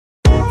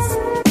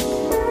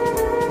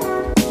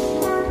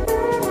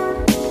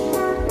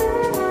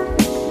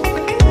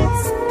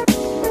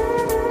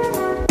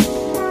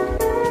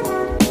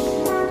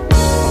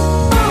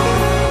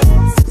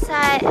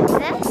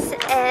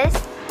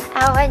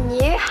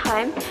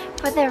home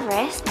for the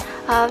rest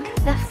of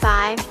the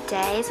 5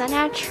 days on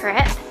our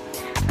trip.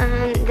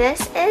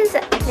 This is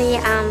the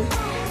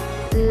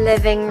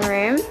living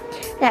room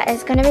that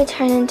is going to be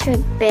turned into a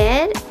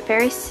bed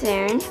very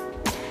soon.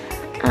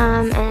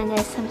 And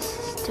there's some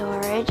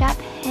storage up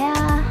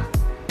here,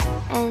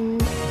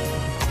 and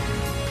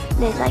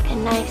there's like a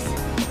nice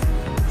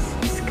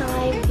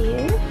sky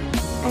view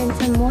and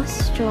some more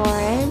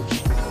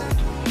storage,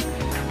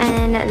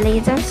 and it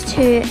leads us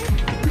to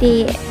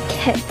the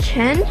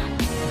kitchen.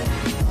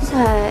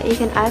 So you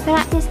can open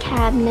up these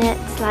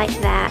cabinets like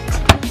that.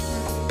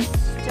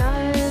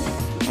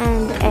 Stove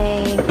and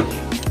a,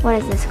 what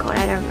is this called?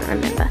 I don't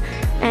remember.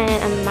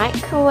 And a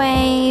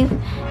microwave,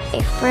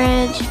 a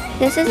fridge.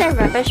 This is a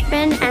rubbish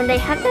bin, and they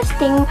have this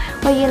thing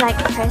where you like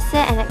press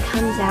it and it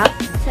comes out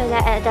so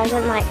that it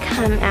doesn't like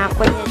come out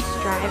when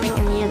you're driving,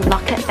 and you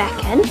lock it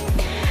back in.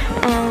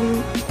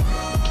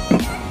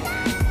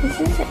 This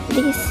is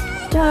the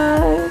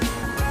stove,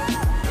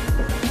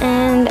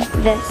 and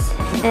this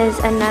is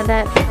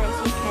another place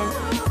you can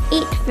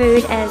eat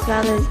food as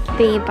well as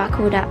be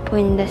buckled up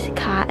when this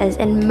car is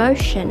in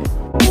motion.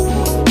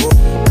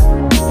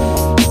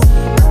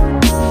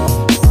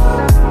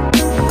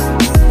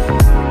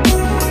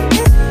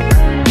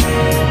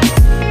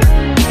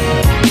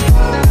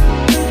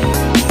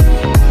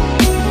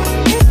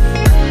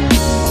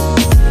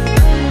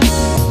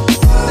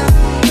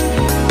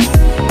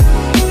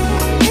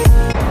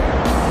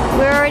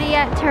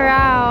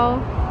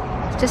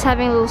 Just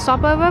having a little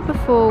stopover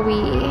before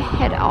we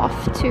head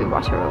off to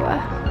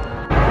Rotorua.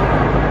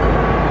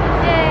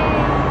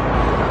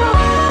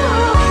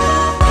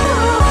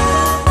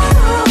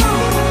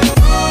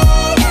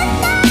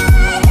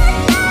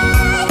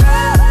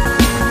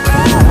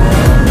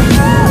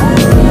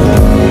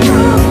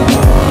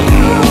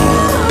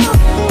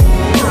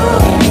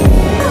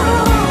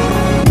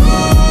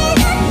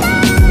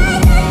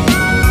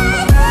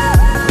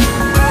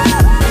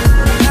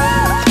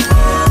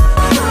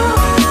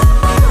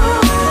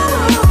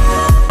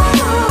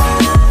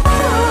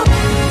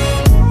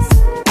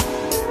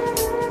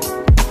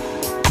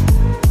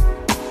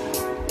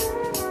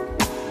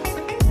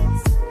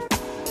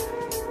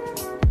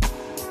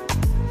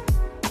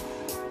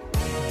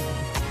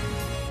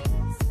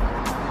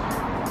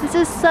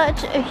 This is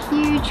such a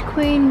huge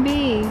queen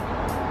bee.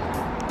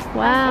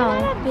 Wow.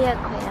 I might be a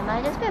queen, I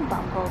might just be a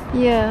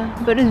bumblebee.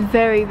 Yeah, but it's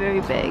very,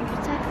 very big.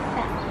 It's so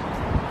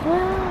fat.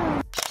 Wow.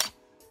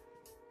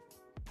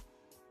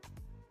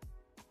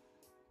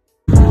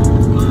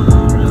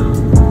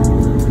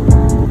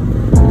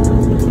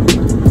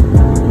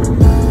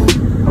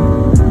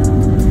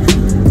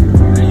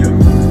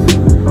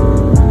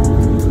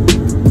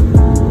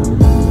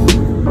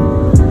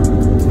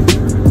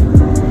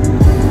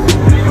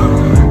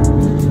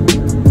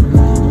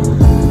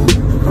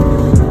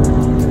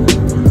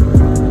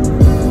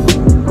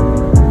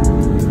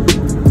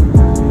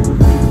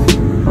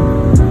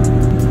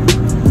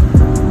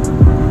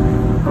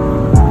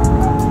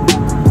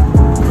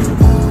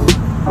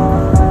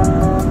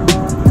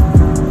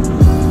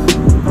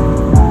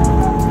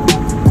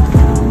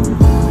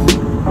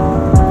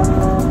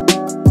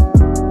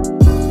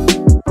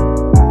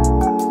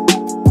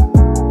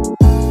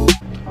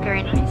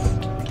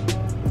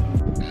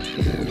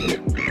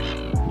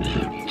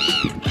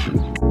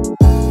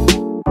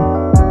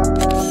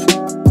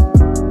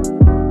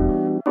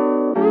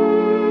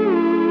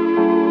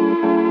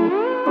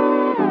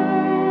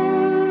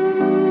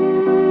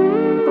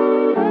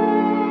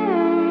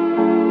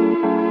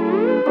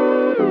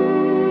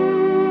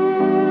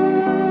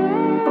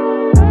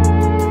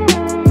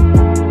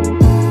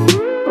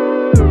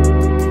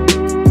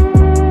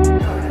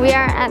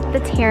 At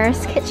the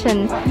terrace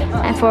kitchen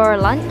for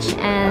lunch,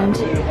 and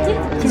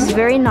it's a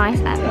very nice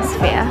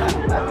atmosphere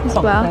as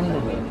well.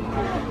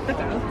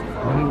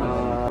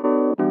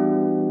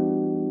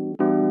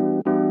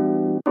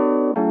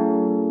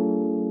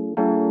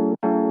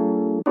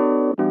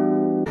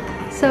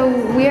 So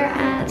we're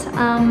at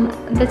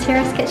the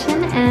terrace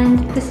kitchen,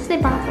 and this is the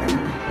bathroom.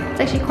 It's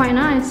actually quite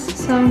nice,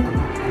 so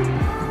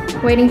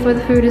waiting for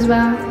the food as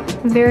well.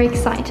 I'm very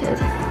excited.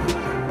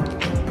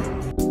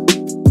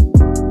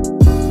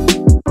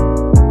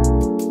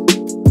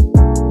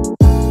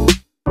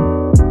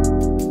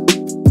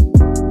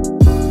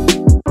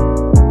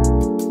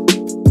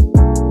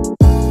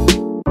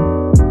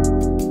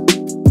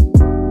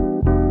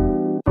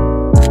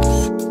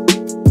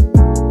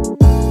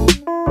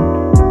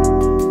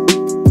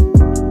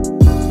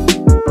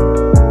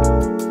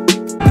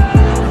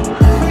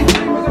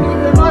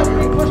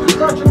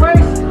 Start your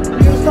race, you're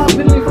gonna start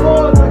middling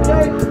forward,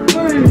 okay?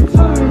 3,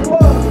 2,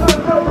 1.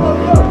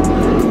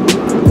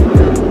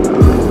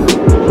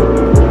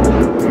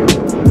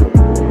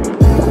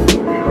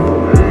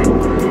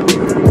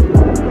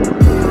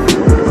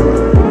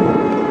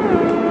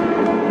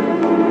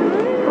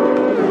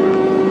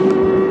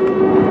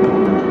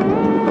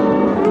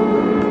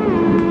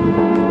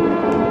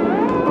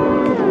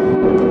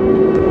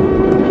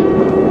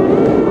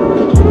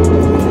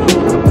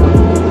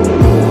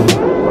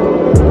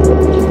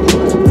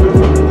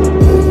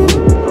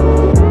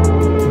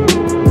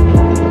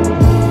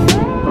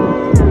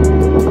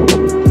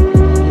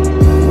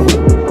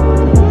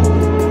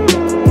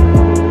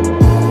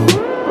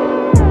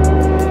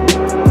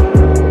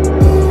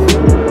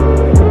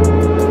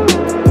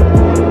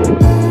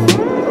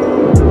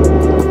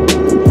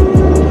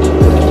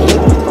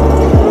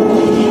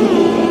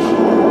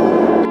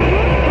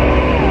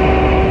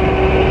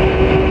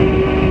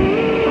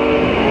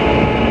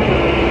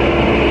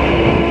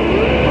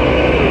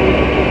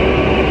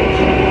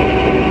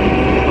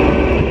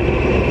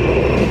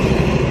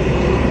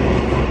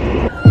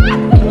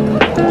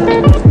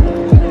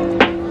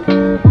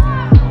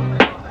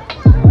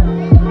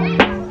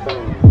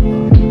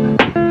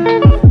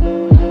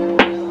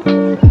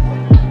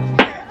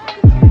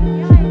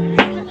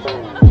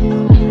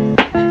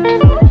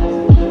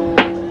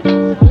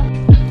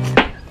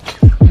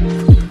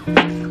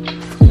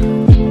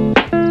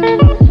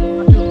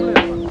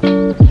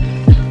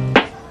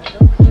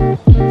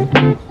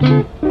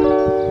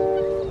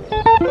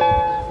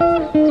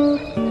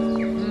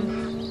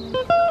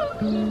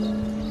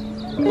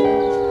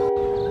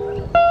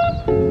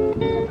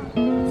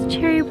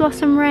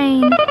 some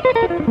rain.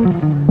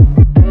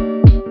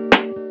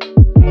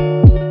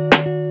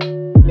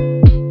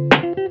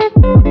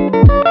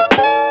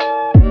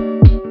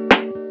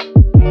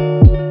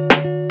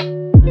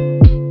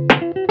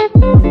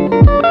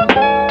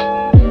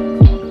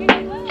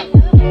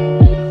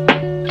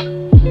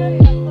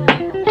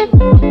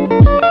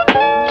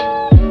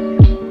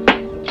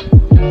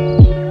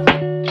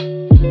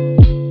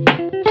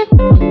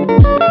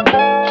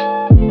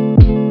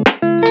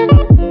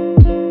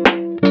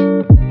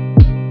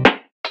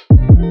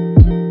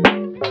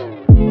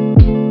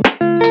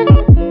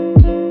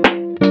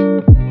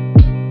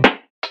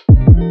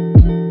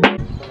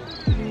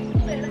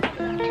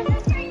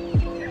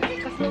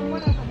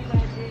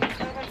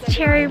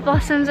 Cherry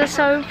blossoms are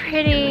so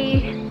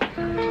pretty.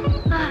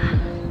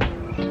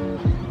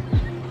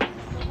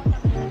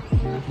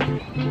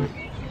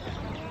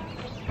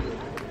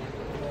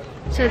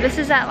 So this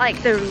is at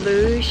like the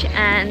luge,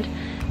 and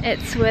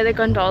it's where the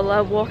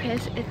gondola walk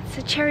is. It's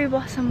a cherry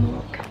blossom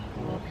walk.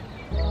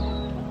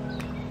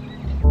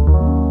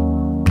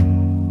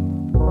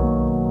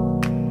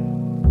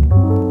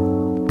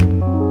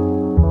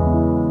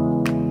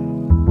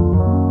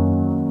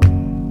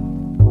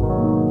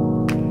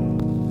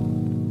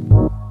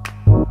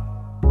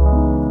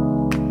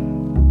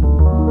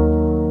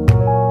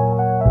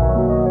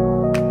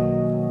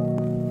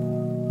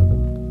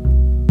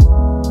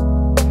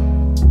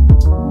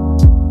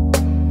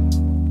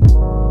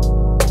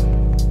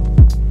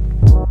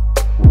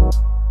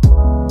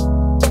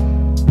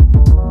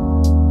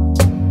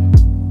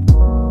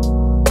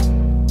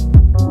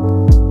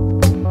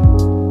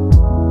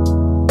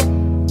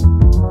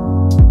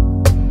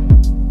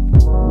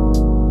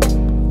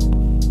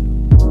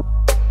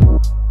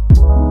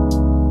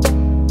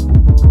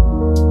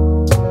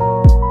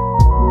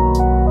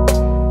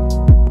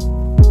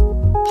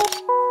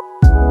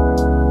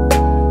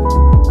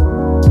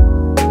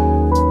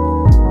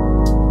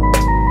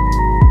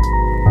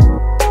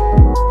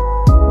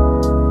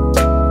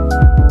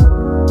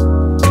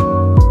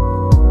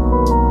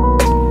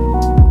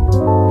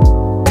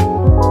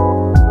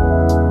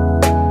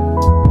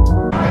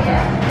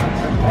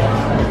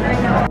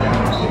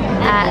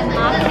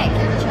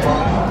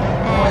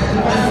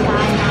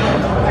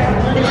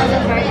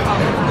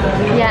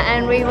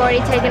 We've already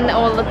taken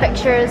all the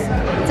pictures.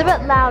 It's a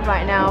bit loud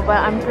right now, but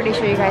I'm pretty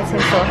sure you guys can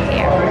still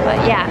hear.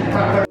 But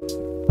yeah.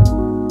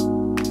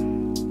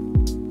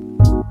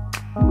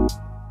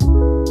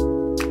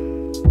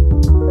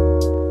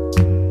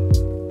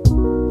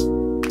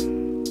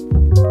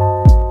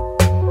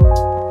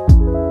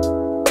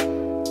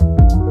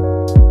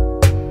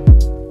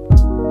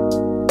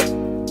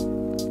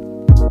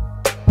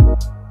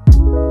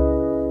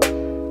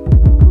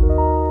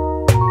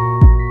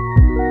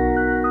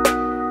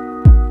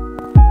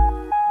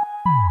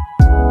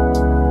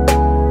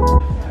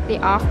 The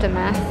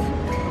aftermath.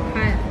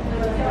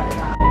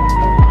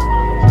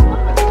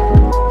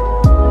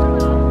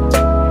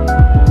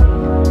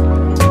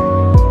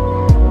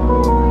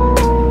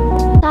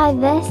 So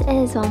this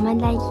is 我们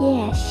的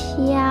夜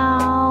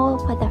宵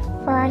for the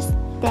first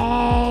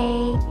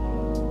day.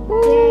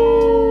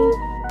 Yay!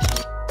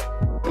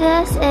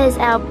 This is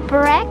our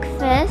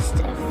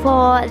breakfast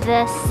for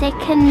the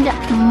second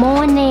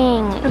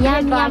morning.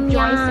 Yum yum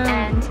yum.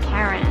 And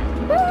Karen.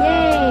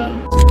 Yay!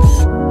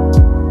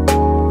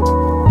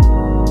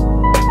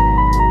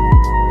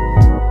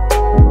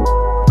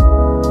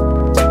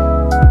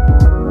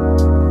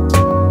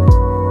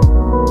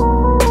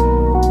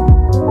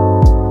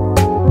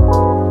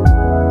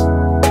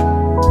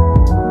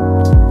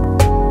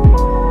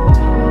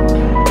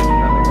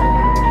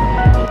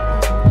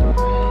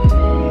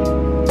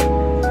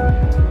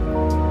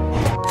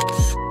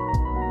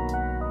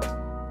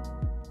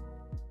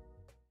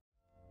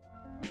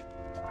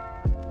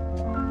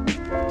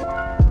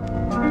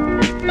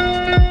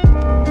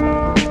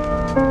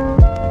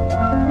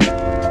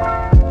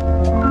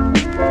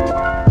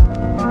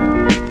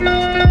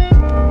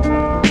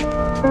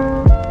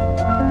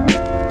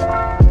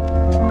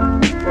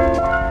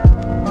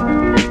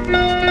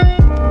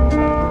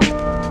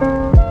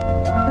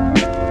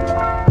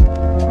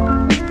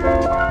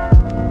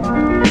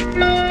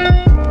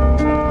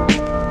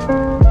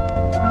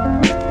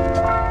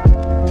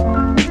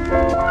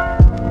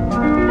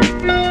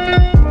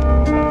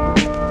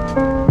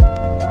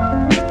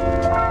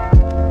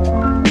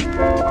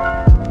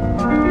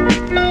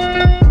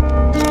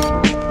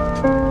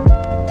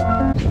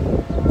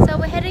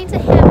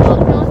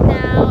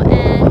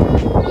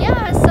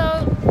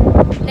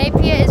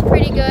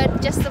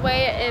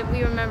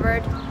 We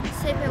remembered.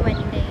 Super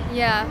windy.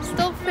 Yeah,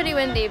 still pretty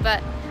windy,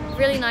 but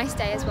really nice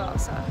day as well.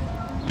 So.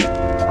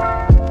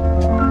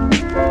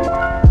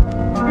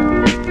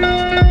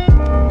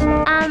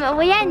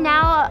 We are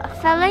now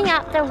filling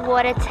up the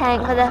water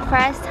tank for the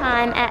first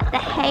time at the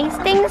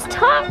Hastings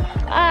Top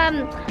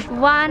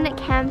one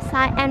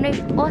campsite, and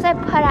we've also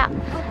put up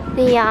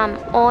the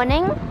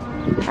awning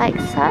like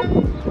so,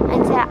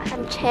 and set up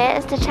some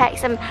chairs to take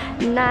some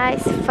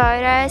nice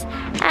photos,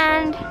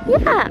 and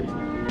yeah.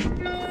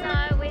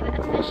 So we've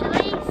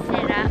officially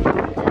set up to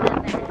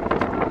the bed.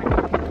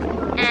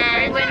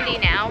 And Very windy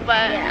now,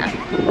 but yeah.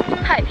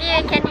 Hope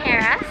you can hear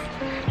us.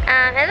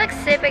 It looks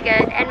super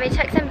good, and we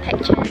took some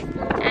pictures,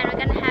 and we're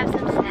gonna have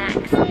some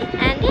snacks.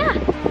 And yeah,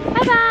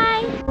 bye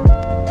bye.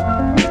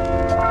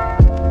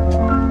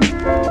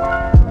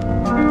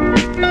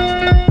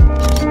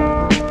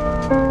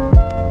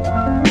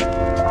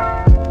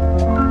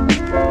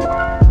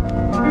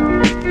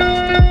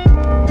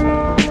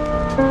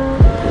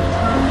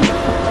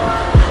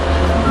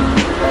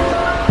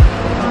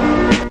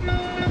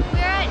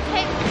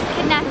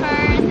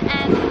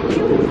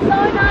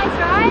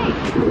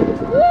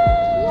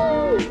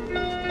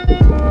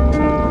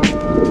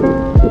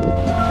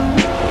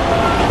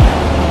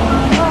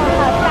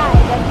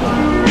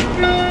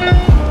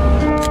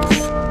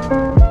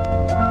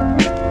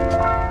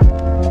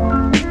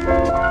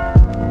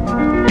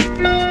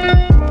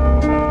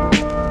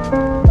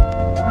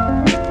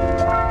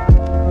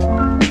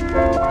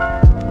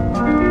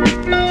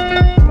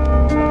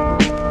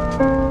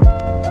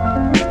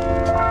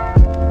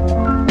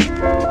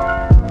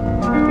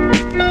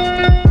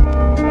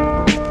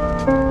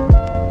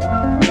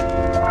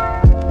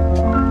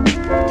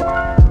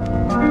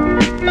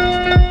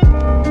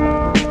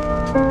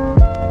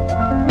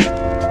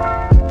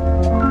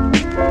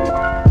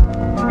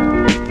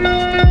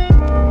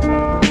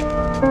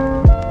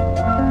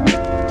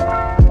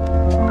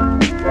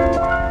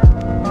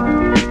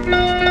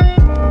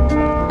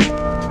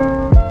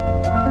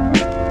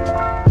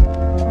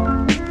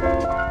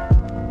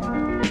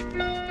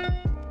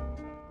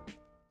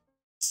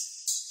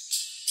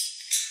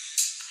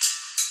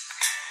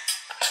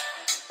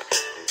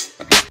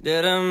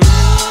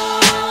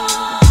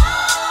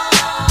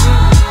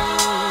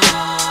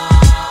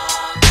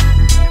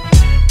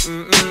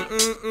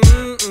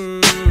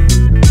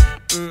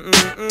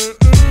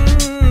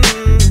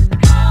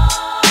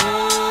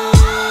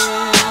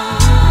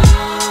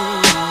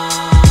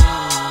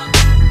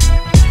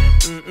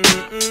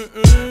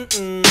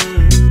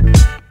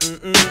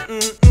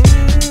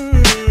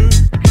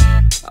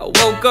 I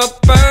woke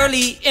up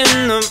early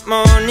in the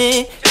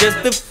morning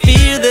just to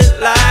feel the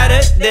light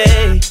of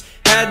day.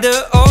 Had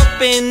to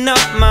open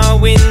up my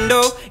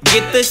window,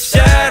 get the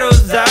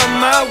shadows out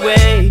my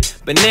way.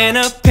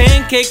 Banana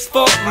pancakes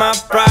for my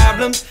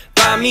problems,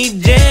 find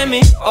me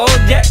jamming old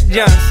Jack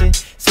Johnson.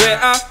 Swear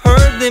I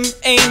heard them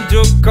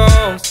angel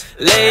calls,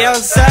 lay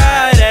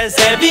outside as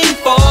heaven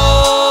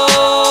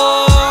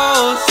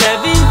falls,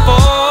 heaven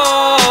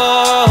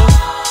falls,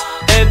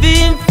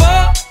 heaven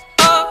falls,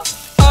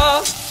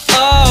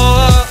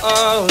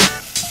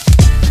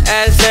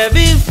 as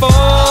heaven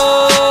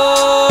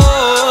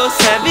falls,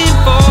 heaven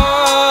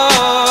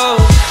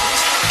falls,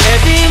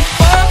 heaven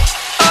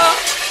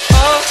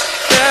falls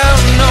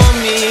down on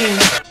me.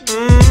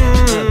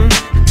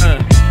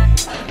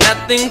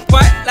 Nothing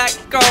quite like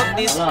all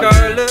this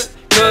color,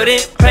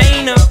 couldn't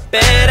paint a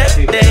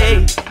better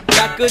day.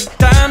 Got good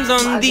times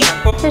on the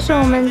这是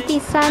我们第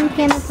3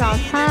天的早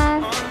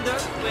餐，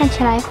看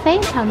起来非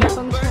常的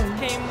丰盛。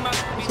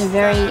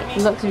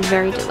looks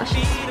very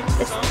delicious.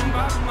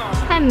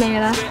 太美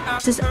了，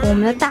这是我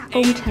们的大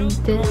工程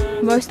的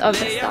most of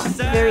the stuff,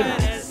 very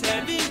nice.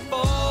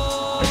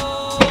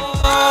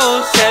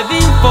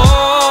 Heaven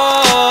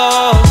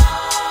falls,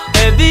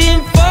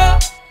 heaven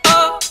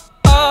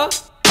falls,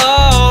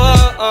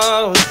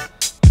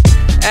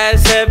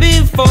 as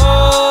heaven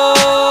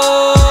falls,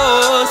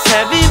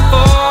 heaven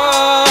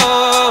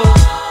falls,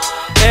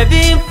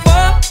 heaven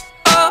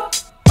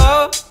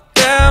falls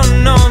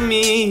down on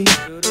me.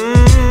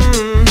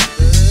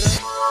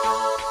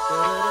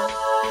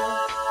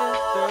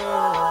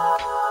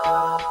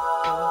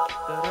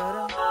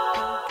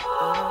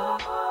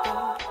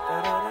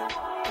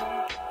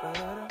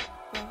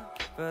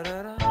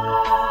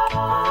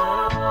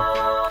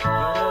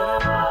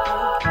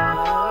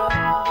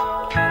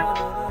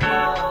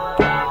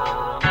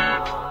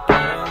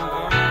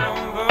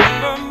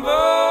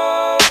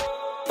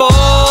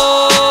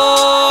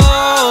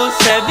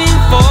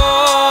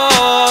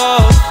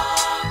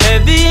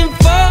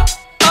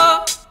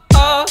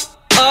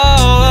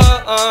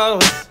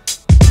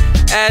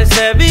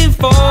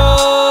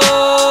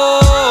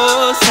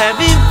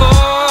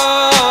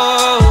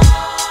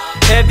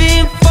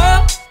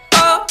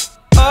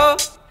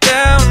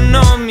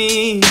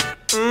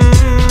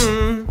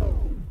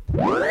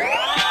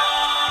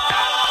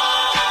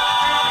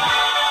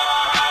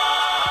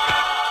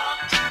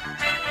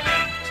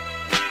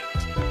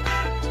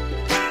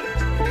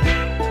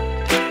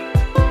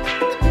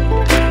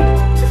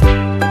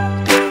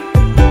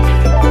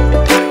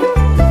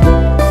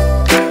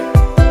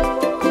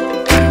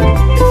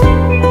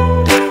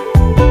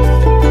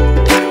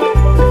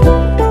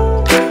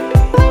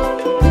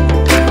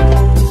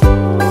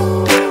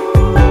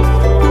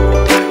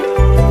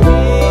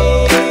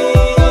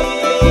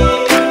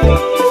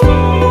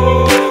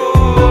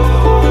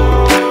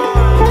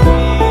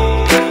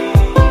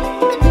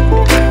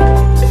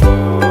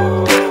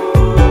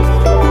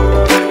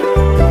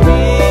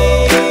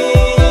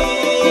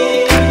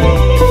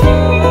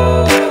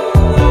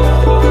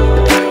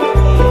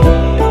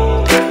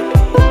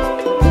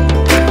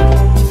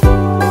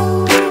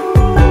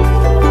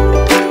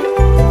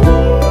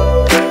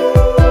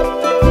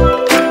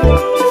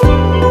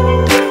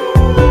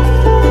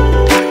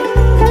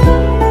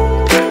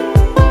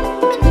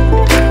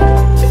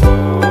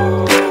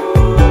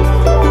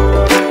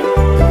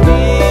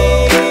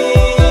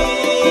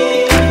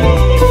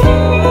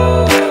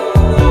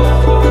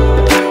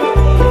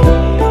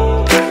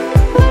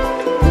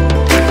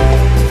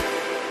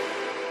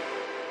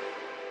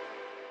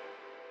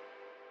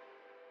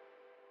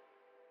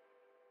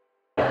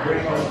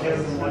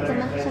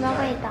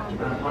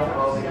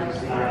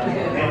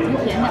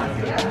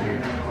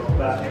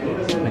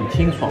 很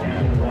清爽。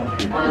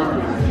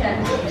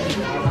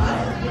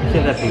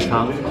现在品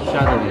尝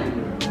虾的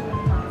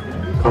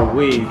口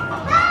味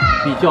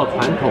比较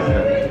传统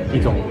的一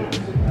种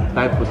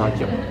白葡萄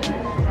酒。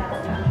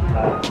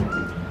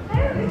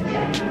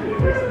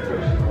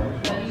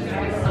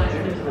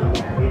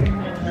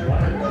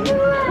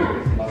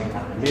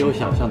没有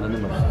想象的那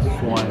么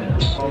酸。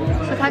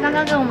所以他刚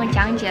刚跟我们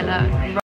讲解了